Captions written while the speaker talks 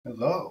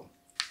Hello.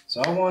 So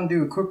I want to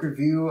do a quick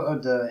review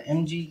of the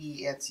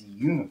MGEX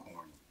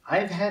Unicorn.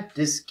 I've had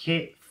this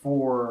kit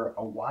for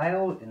a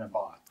while in a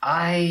box.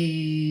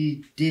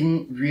 I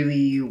didn't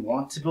really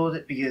want to build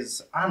it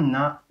because I'm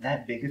not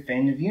that big a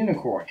fan of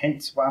Unicorn.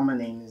 Hence why my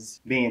name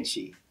is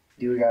Banshee.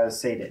 Do gotta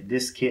say that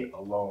this kit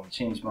alone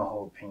changed my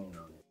whole opinion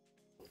on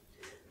it.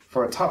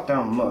 For a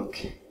top-down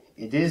look,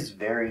 it is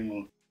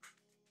very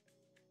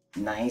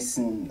nice,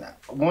 and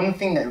one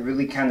thing that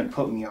really kind of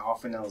put me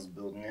off when I was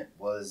building it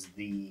was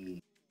the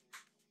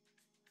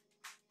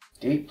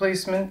gate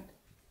placement.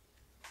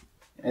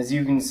 As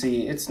you can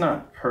see, it's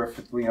not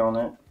perfectly on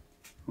it,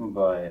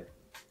 but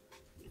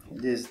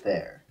it is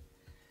there.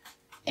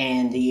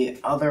 And the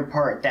other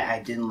part that I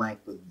didn't like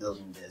with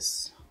building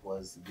this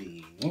was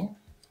the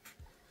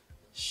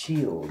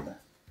shield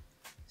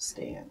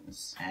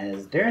stands,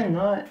 as they're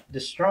not the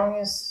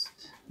strongest.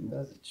 It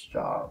does its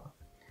job.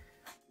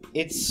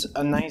 It's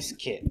a nice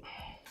kit,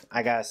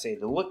 I gotta say,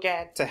 to look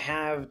at, to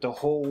have, to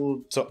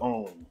hold, to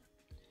own.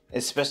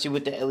 Especially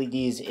with the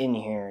LEDs in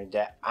here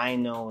that I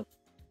know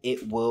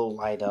it will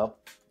light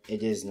up.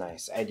 It is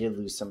nice. I did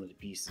lose some of the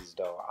pieces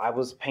though. I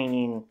was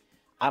painting,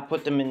 I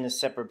put them in the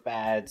separate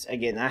bags.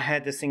 Again, I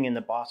had this thing in the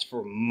box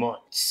for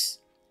months.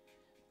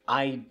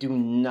 I do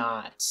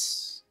not,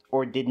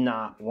 or did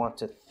not want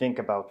to think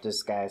about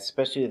this guy,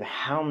 especially with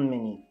how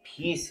many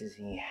pieces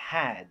he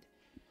had.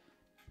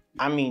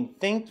 I mean,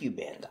 thank you,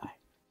 Bandai.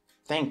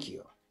 Thank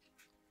you.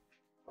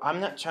 I'm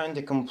not trying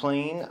to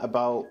complain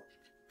about,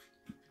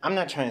 I'm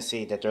not trying to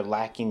say that they're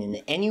lacking in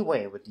any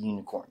way with the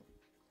Unicorn.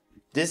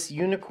 This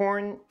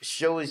Unicorn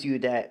shows you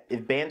that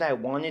if Bandai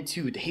wanted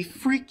to, they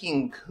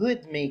freaking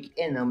could make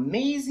an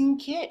amazing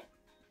kit.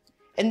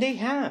 And they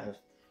have.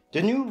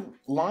 The new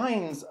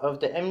lines of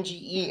the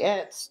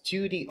MGEX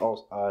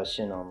 2D,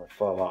 shin armor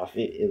fell off,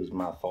 it was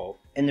my fault.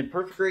 And the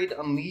Perfect Grade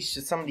Unleashed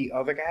to some of the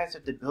other guys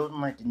that they're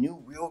building, like the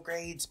new real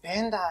grades,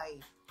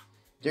 Bandai,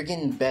 they're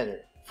getting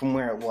better from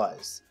where it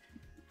was.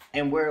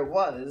 And where it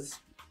was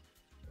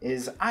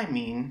is, I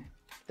mean,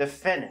 the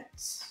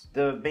Fennets,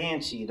 the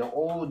Banshee, the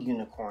old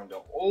Unicorn,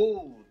 the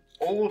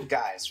old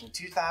guys from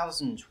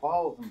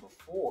 2012 and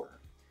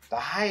before. The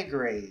high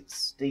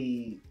grades,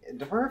 the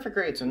Perfect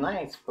Grades are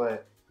nice,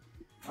 but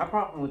my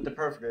problem with the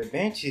Perfect Grade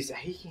Banshee is that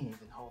he can't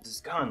even hold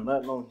his gun,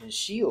 let alone his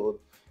shield.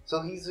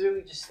 So he's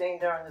really just staying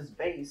there on his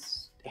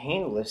base,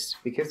 handless,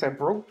 because I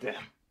broke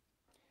them.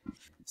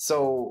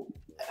 So,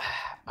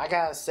 I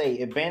gotta say,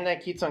 if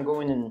Bandai keeps on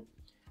going in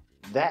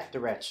that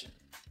direction,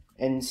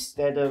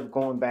 instead of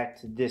going back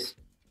to this,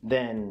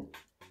 then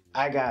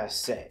I gotta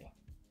say,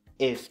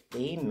 if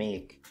they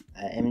make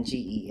an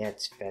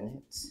MGEX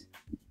Fennets,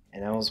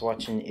 and I was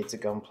watching It's a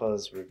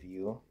Gunpla's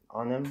review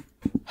on them,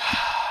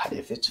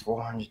 if it's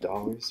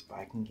 $400, if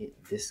I can get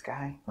this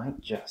guy, I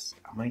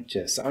might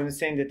just. I'm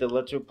saying that the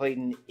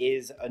electroplating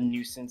is a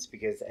nuisance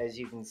because, as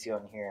you can see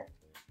on here,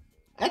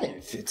 I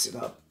didn't fix it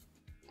up.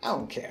 I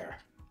don't care.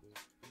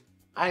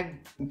 I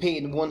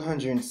paid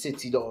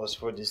 $160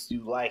 for this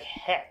dude like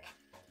heck.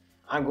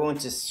 I'm going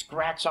to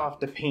scratch off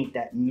the paint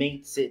that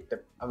makes it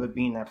of it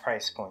being that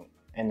price point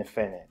and the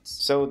Fennets.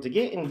 So to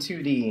get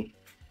into the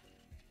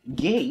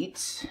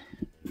gate,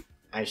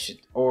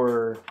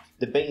 or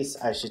the base,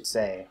 I should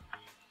say,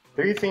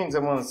 3 things I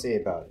want to say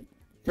about it.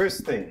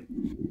 First thing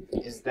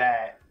is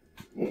that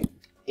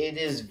it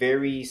is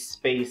very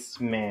space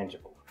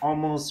manageable.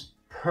 Almost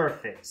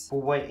perfect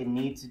for what it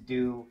needs to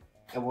do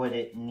and what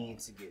it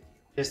needs to give you.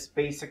 Just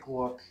basic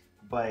look,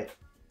 but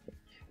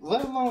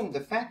let alone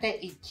the fact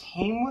that it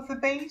came with a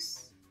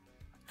base,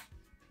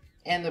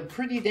 and a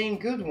pretty dang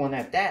good one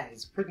at that,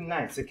 is pretty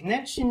nice. The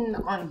connection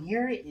on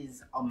here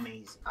is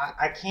amazing.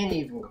 I can't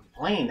even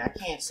complain. I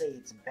can't say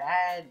it's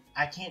bad.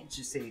 I can't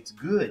just say it's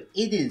good.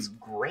 It is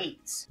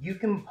great. You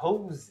can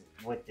pose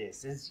with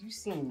this, as you've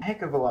seen a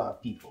heck of a lot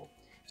of people.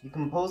 You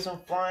can pose on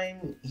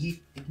flying,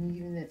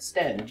 even at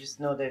STEM. Just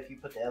know that if you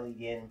put the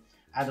LED in,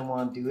 I don't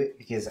want to do it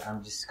because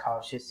I'm just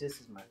cautious. This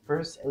is my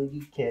first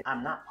LED kit.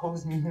 I'm not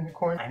posing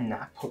Unicorn. I'm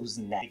not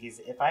posing that, because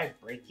if I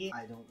break it,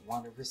 I don't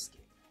want to risk it.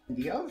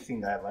 The other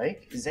thing that I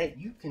like is that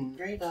you can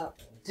straight up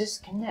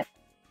disconnect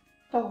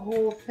the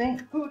whole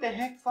thing. Who the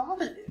heck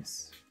thought of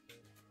this?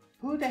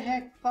 Who the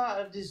heck thought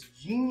of this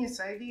genius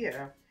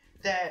idea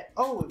that,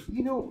 oh, if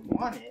you don't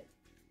want it,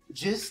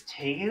 just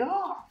take it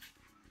off?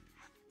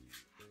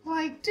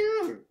 Like,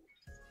 dude,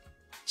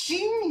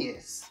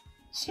 genius.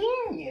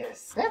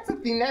 Genius. That's the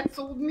thing that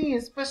sold me,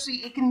 especially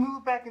it can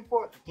move back and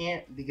forth. I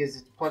can't because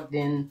it's plugged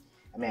in.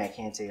 I mean, I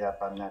can't take it up.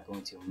 I'm not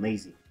going to. I'm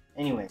lazy.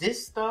 Anyway,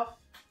 this stuff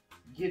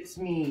gets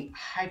me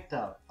hyped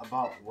up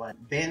about what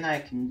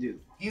Bandai can do.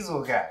 These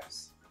little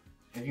guys,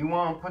 if you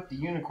want to put the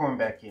Unicorn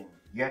back in,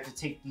 you have to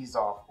take these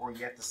off, or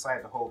you have to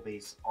slide the whole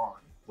base on,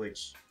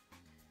 which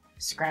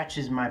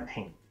scratches my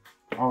paint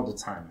all the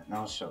time, and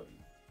I'll show you.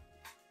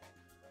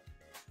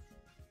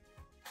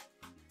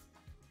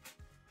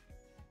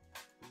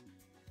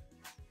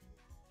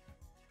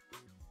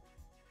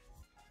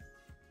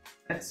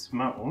 That's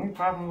my only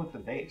problem with the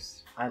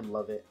base. I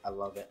love it, I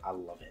love it, I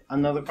love it.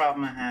 Another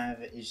problem I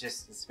have is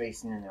just the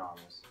spacing in the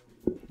armors.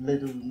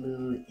 little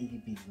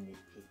itty bitty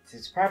nitpicks.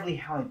 It's probably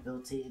how I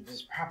built it.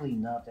 There's probably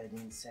enough that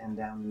didn't sand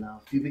down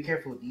enough. Do be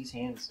careful with these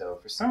hands though.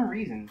 For some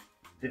reason,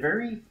 they're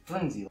very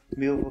flimsy. The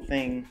beautiful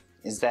thing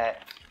is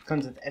that it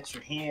comes with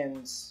extra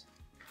hands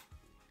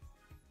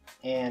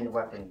and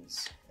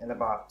weapons and the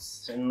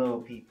box and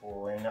little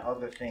people and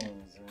other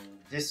things. And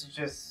this is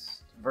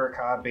just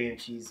Verka,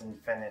 Banshees, and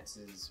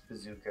Fenix's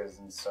bazookas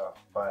and stuff.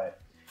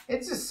 But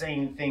it's the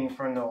same thing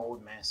from the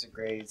old Master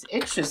Grades.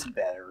 It's just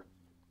better.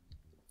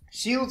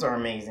 Shields are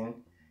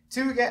amazing.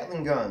 2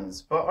 Gatling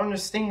guns, but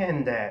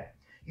understand that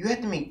you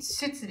have to make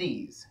 6 of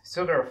these.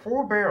 So there are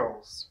 4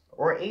 barrels,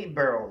 or 8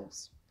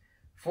 barrels.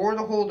 4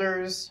 the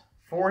holders,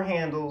 4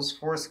 handles,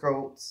 4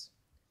 scopes,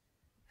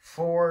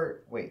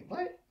 4... wait,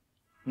 what?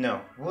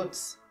 No,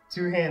 whoops.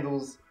 2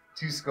 handles,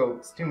 2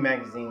 scopes, 2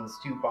 magazines,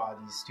 2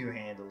 bodies, 2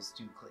 handles,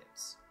 2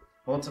 clips.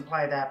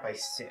 Multiply that by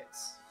 6.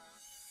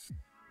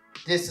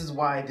 This is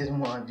why I didn't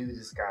want to do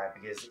this guy,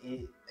 because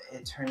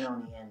it turned out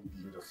in the end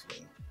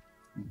beautifully.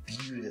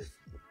 Beautifully.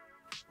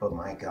 But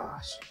my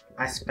gosh,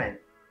 I spent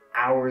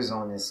hours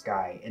on this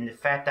guy, and the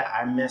fact that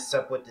I messed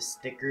up with the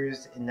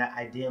stickers and that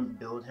I didn't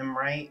build him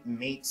right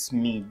makes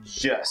me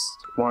just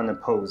want to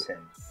pose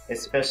him.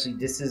 Especially,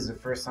 this is the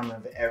first time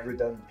I've ever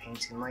done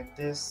painting like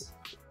this.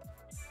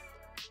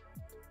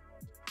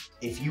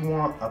 If you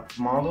want a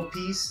model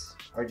piece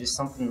or just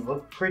something to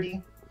look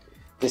pretty,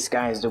 this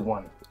guy is the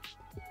one.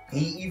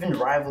 He even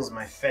rivals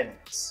my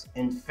Fenix,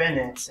 and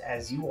Fenix,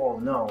 as you all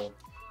know,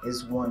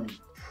 is one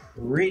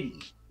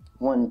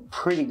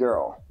pretty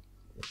girl.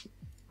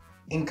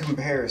 In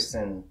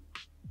comparison,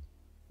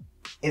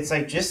 it's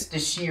like just the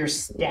sheer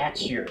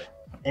stature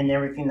and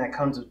everything that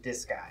comes with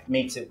this guy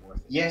makes it worth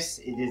it. Yes,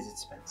 it is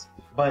expensive,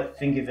 but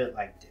think of it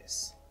like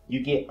this. You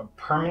get a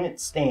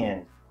permanent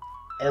stand,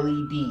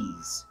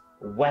 LEDs,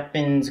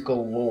 weapons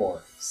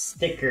galore,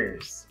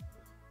 stickers,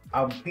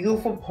 a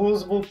beautiful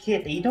posable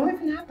kit that you don't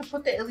even have to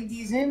put the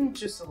LEDs in,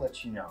 just to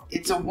let you know.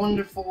 It's a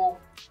wonderful,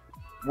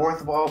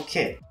 worthwhile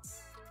kit.